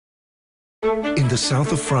In the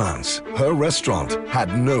south of France, her restaurant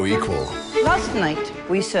had no equal. Last night,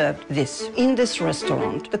 we served this. In this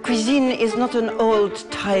restaurant, the cuisine is not an old,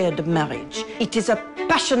 tired marriage. It is a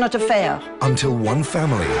passionate affair. Until one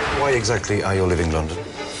family... Why exactly are you leaving London?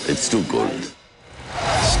 It's too cold.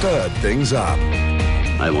 ...stirred things up.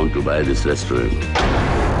 I want to buy this restaurant.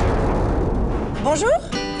 Bonjour.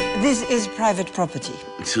 This is private property.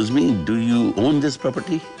 Excuse me, do you own this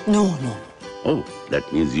property? No. Oh,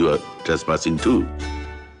 that means you are trespassing too.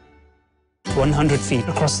 100 feet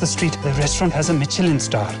across the street, the restaurant has a Michelin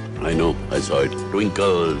star. I know, I saw it.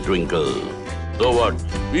 Twinkle, twinkle. So what?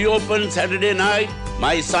 We open Saturday night.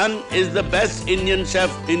 My son is the best Indian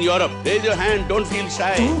chef in Europe. Raise your hand, don't feel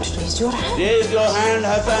shy. Don't raise your hand. Raise your hand,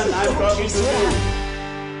 Hassan. I'm talking to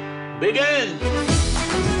you. Begin.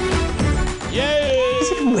 Yay!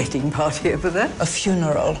 Is it a wedding party over there? A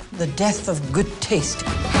funeral. The death of good taste.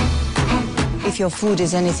 If your food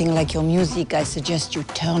is anything like your music, I suggest you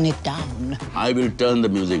turn it down. I will turn the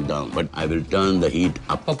music down, but I will turn the heat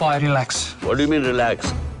up. Papa, relax. What do you mean,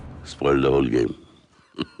 relax? Spoil the whole game.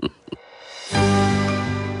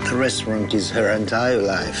 The restaurant is her entire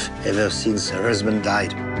life, ever since her husband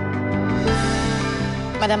died.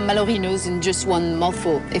 Madame Mallory knows in just one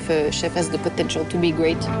mouthful if a chef has the potential to be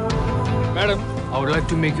great. Madam, I would like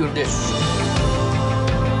to make you a dish.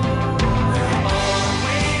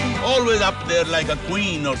 Always up there like a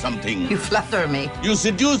queen or something. You flatter me. You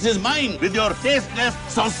seduce his mind with your tasteless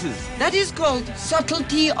sauces. That is called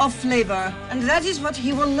subtlety of flavor. And that is what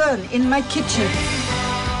he will learn in my kitchen.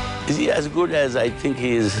 Is he as good as I think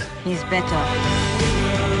he is? He's better.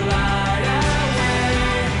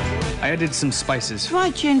 I added some spices. Why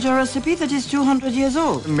change a recipe that is 200 years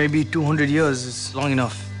old? Maybe 200 years is long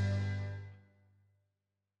enough.